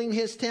indeed building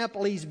His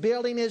temple. He's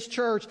building His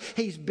church.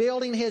 He's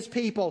building His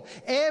people.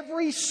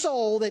 Every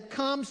soul that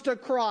comes to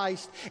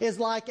Christ is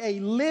like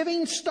a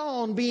living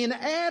stone being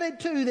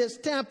added to this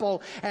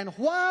temple. And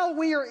while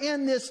we are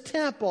in this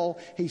temple,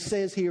 he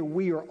says here,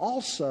 we are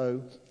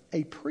also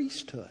a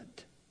priesthood.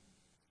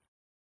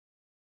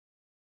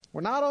 We're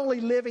not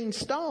only living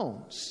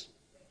stones.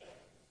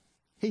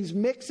 He's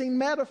mixing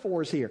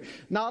metaphors here.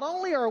 Not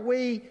only are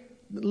we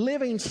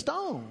living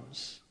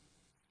stones,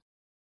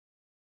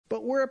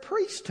 but we're a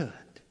priesthood.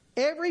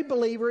 Every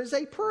believer is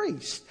a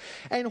priest.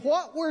 And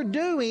what we're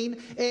doing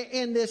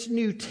in this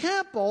new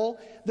temple,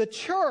 the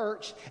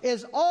church,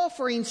 is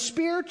offering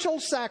spiritual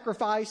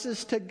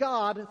sacrifices to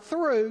God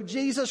through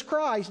Jesus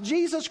Christ.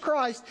 Jesus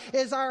Christ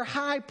is our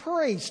high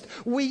priest.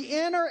 We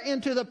enter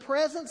into the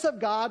presence of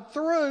God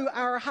through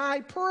our high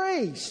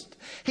priest.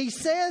 He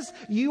says,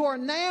 you are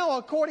now,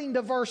 according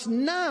to verse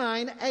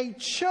 9, a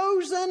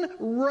chosen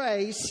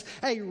race,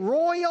 a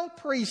royal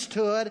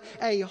priesthood,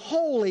 a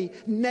holy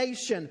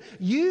nation.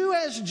 You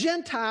as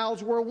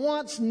Gentiles were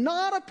once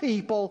not a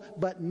people,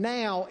 but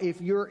now, if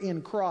you're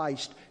in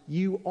Christ,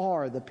 you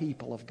are the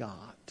people of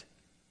God.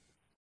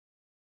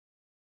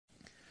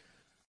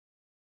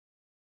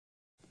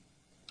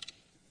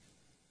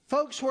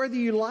 Folks, whether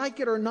you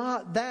like it or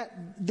not,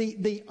 that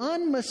the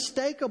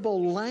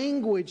unmistakable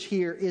language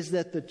here is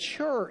that the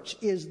church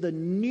is the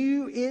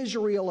new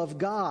Israel of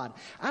God.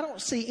 I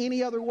don't see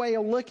any other way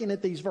of looking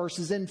at these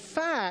verses. In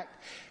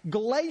fact,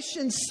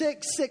 Galatians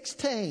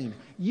 6:16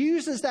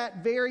 uses that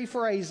very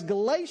phrase.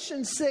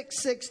 Galatians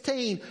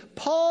 6:16,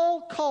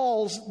 Paul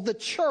calls the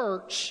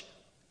church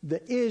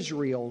the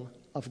Israel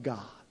of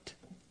God.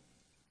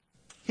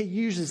 He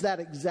uses that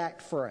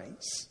exact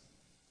phrase.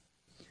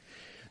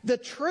 The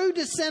true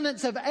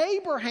descendants of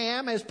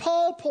Abraham, as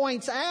Paul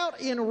points out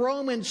in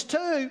Romans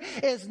 2,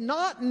 is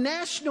not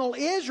national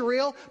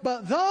Israel,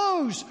 but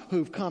those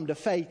who've come to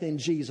faith in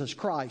Jesus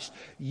Christ.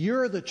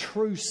 You're the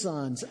true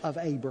sons of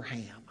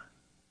Abraham.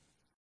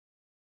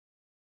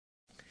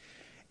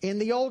 In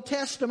the Old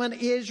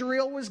Testament,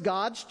 Israel was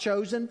God's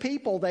chosen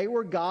people. They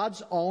were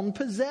God's own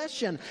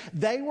possession.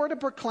 They were to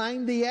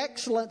proclaim the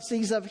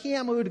excellencies of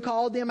Him who had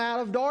called them out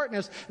of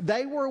darkness.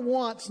 They were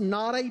once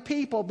not a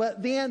people,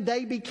 but then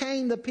they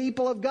became the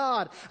people of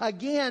God.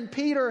 Again,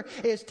 Peter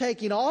is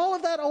taking all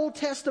of that Old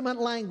Testament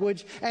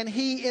language and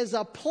he is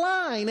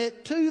applying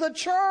it to the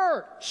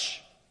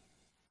church.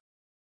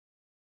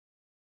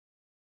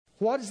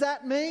 What does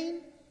that mean?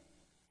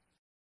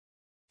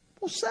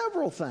 Well,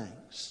 several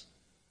things.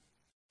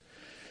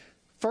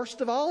 First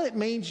of all, it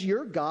means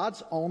you're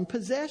God's own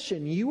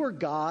possession. You are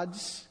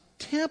God's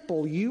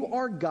temple. You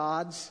are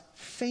God's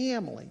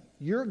family.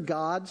 You're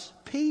God's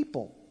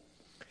people.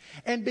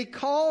 And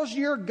because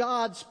you're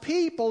God's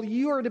people,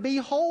 you are to be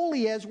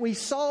holy, as we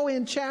saw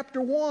in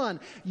chapter 1.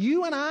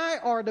 You and I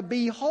are to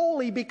be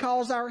holy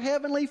because our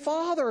Heavenly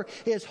Father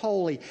is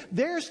holy.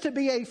 There's to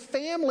be a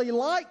family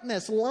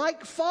likeness,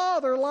 like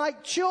father,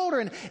 like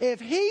children.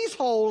 If He's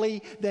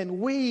holy, then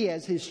we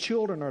as His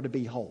children are to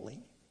be holy.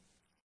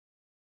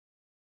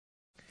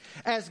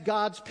 As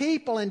God's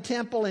people in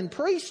temple and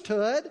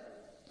priesthood,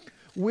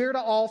 we're to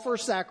offer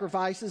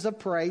sacrifices of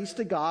praise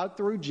to God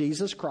through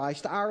Jesus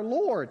Christ our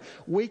Lord.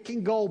 We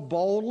can go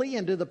boldly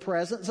into the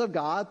presence of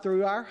God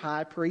through our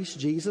high priest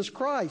Jesus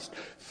Christ.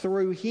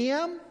 Through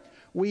Him,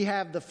 we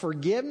have the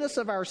forgiveness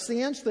of our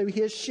sins through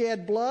His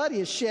shed blood.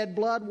 His shed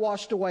blood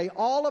washed away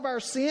all of our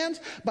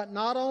sins. But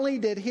not only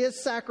did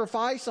His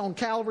sacrifice on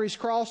Calvary's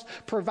cross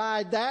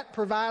provide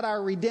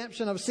our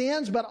redemption of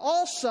sins, but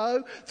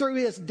also through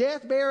His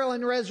death, burial,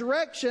 and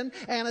resurrection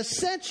and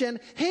ascension,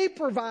 He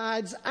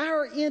provides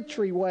our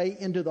entryway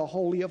into the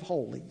Holy of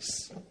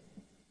Holies.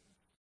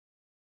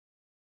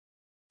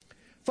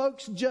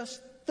 Folks,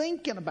 just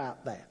thinking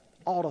about that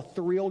ought to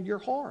thrill your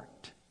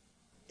heart.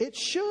 It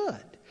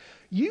should.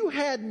 You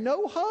had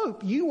no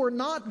hope. You were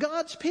not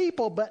God's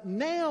people, but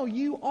now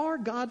you are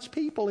God's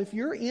people if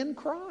you're in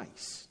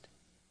Christ.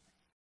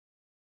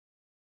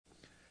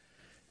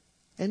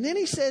 And then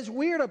he says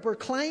we're to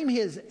proclaim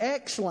His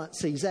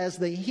excellencies. As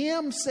the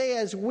hymn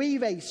says,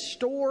 we've a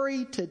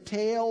story to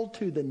tell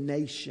to the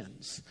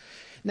nations.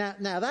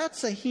 Now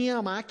that's a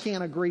hymn I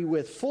can't agree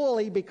with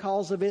fully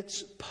because of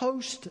its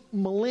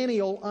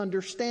post-millennial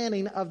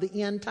understanding of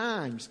the end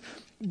times.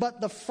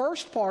 But the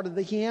first part of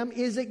the hymn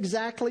is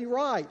exactly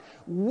right.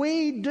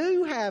 We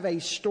do have a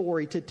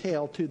story to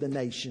tell to the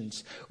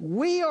nations.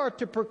 We are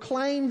to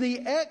proclaim the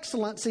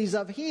excellencies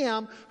of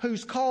Him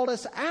who's called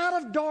us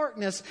out of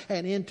darkness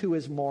and into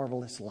His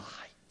marvelous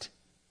light.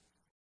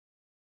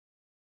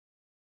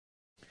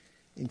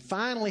 And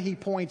finally, he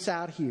points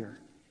out here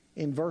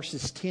in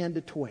verses 10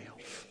 to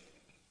 12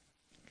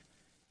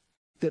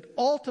 that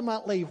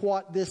ultimately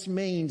what this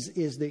means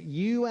is that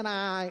you and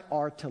I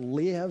are to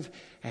live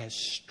as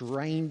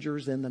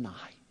strangers in the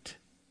night.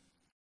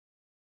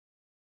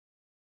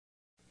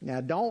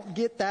 Now, don't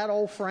get that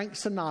old Frank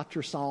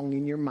Sinatra song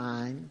in your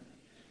mind,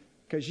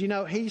 because you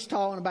know he's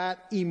talking about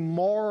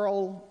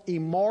immoral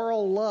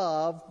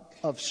love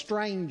of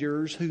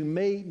strangers who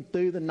meet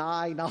through the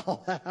night and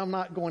all that. I'm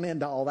not going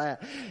into all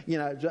that,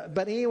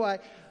 but anyway.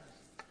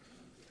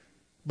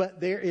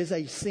 But there is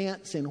a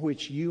sense in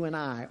which you and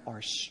I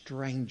are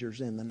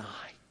strangers in the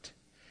night.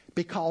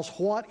 Because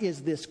what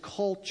is this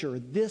culture?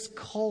 This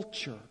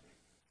culture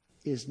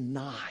is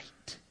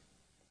night.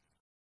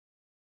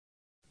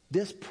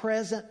 This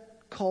present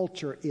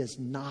culture is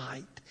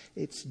night.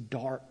 It's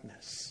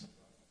darkness.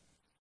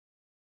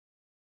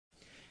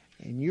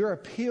 And you're a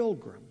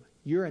pilgrim.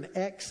 You're an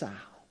exile.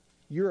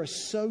 You're a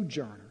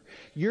sojourner.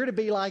 You're to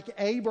be like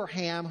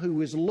Abraham, who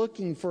was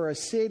looking for a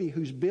city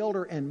whose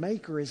builder and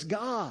maker is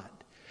God.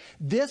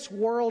 This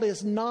world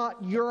is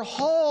not your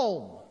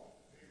home.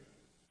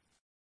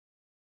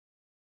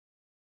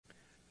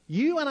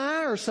 You and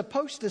I are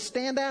supposed to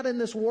stand out in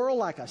this world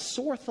like a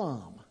sore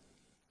thumb.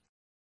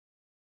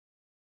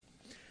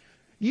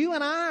 You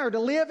and I are to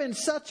live in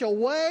such a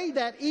way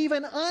that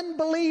even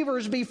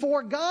unbelievers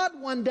before God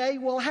one day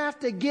will have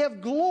to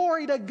give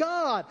glory to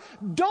God.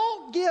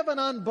 Don't give an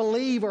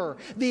unbeliever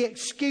the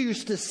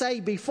excuse to say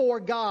before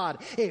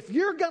God, if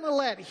you're going to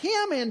let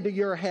Him into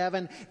your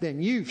heaven,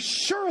 then you've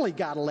surely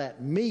got to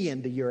let me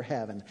into your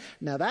heaven.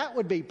 Now that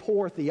would be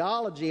poor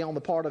theology on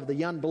the part of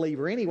the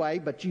unbeliever anyway,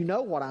 but you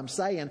know what I'm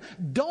saying.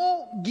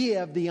 Don't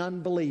give the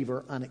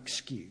unbeliever an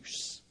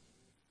excuse.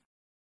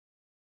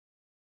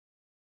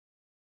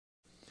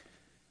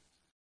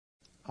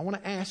 I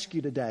want to ask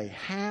you today,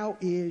 how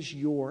is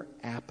your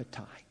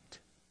appetite?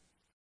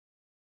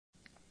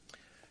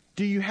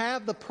 Do you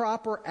have the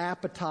proper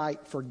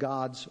appetite for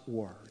God's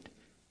Word?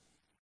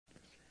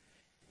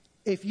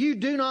 If you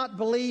do not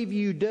believe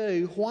you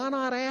do, why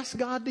not ask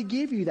God to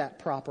give you that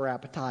proper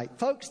appetite?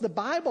 Folks, the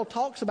Bible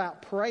talks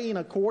about praying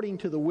according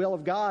to the will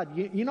of God.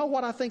 You know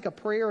what I think a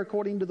prayer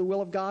according to the will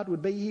of God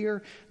would be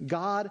here?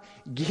 God,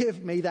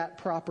 give me that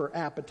proper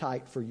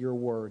appetite for your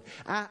Word.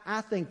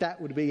 I think that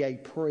would be a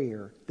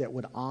prayer that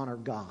would honor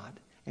God,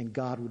 and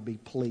God would be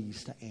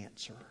pleased to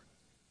answer.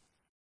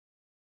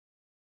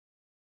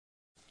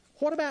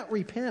 What about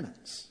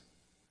repentance?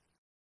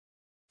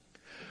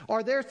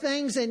 Are there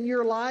things in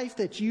your life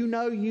that you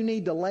know you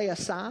need to lay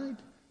aside?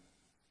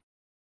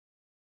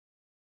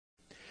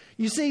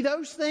 You see,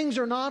 those things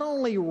are not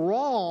only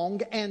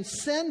wrong and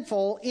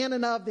sinful in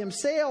and of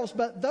themselves,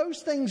 but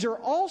those things are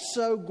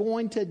also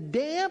going to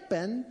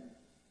dampen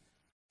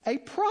a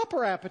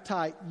proper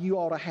appetite you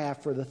ought to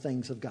have for the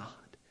things of God.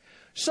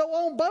 So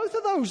on both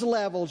of those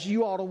levels,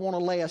 you ought to want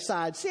to lay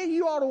aside sin.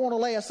 You ought to want to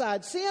lay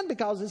aside sin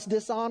because it's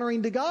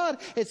dishonoring to God.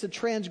 It's a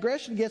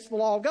transgression against the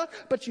law of God.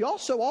 But you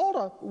also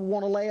ought to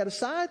want to lay it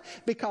aside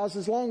because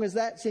as long as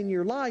that's in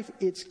your life,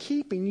 it's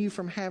keeping you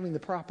from having the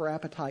proper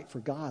appetite for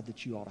God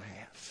that you ought to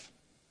have.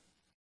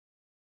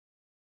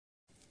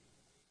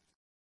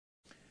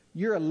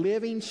 You're a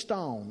living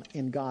stone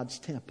in God's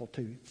temple,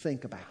 too.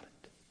 Think about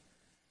it.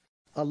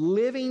 A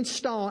living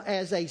stone.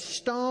 As a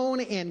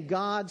stone in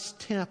God's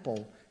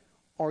temple,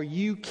 are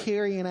you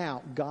carrying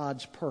out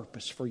God's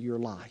purpose for your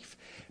life?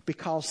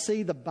 Because,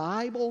 see, the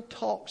Bible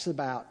talks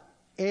about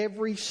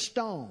every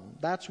stone.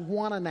 That's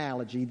one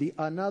analogy.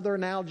 Another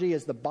analogy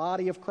is the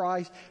body of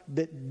Christ,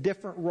 the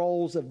different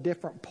roles of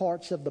different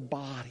parts of the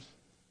body.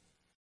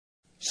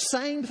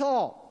 Same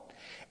thought.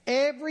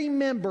 Every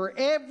member,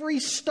 every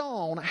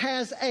stone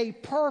has a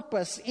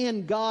purpose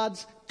in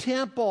God's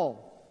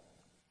temple.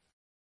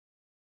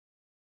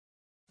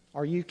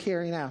 Are you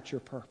carrying out your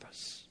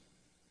purpose?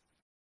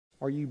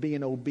 Are you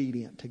being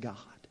obedient to God?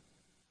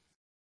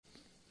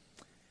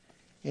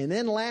 And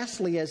then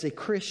lastly, as a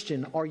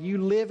Christian, are you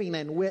living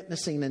and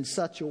witnessing in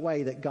such a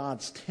way that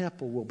God's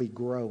temple will be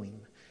growing?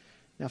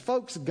 Now,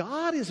 folks,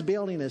 God is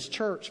building His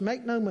church.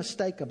 Make no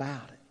mistake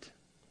about it.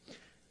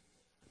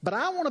 But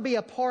I want to be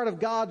a part of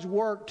God's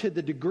work to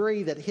the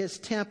degree that His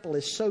temple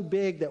is so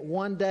big that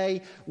one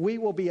day we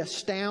will be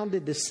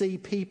astounded to see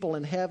people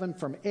in heaven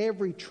from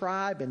every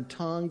tribe and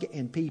tongue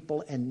and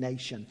people and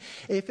nation.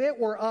 If it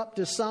were up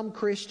to some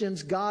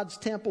Christians, God's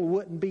temple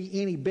wouldn't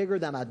be any bigger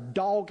than a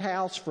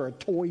doghouse for a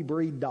toy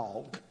breed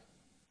dog.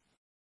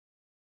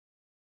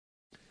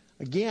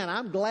 Again,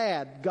 I'm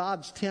glad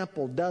God's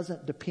temple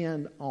doesn't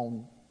depend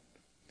on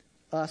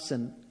us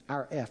and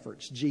our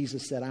efforts.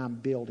 Jesus said, I'm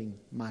building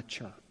my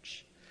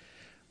church.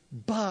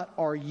 But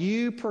are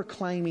you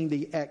proclaiming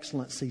the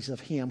excellencies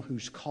of Him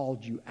who's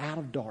called you out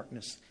of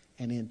darkness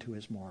and into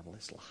His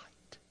marvelous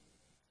light?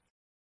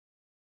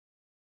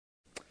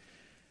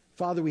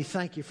 Father, we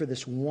thank You for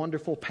this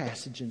wonderful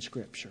passage in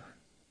Scripture.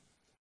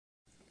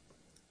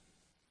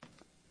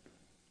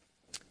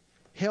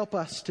 Help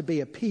us to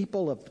be a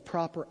people of the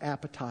proper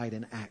appetite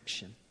and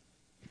action.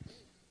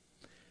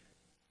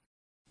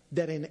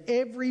 That in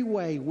every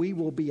way we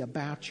will be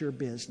about Your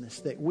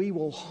business. That we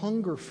will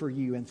hunger for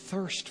You and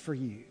thirst for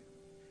You.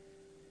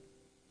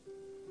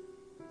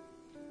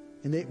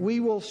 And that we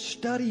will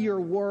study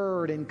Your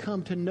Word and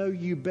come to know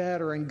You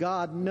better. And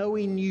God,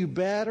 knowing You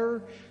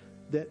better,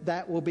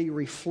 that will be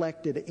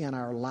reflected in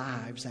our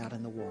lives out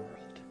in the world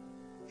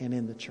and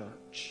in the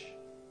church.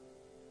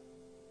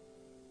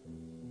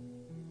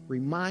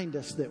 Remind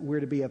us that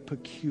we're to be a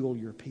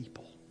peculiar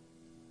people.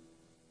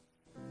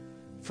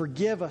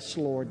 Forgive us,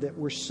 Lord, that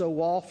we're so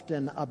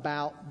often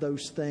about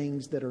those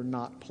things that are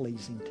not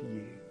pleasing to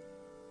You.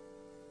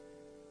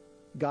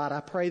 God, I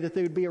pray that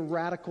there would be a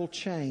radical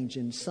change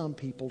in some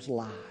people's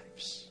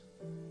lives.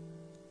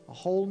 A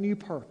whole new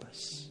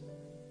purpose.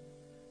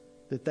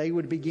 That they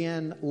would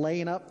begin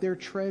laying up their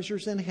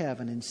treasures in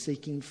heaven and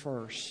seeking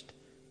first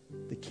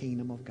the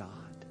kingdom of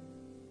God.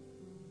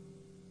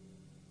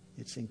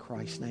 It's in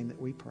Christ's name that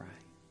we pray.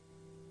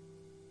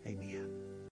 Amen.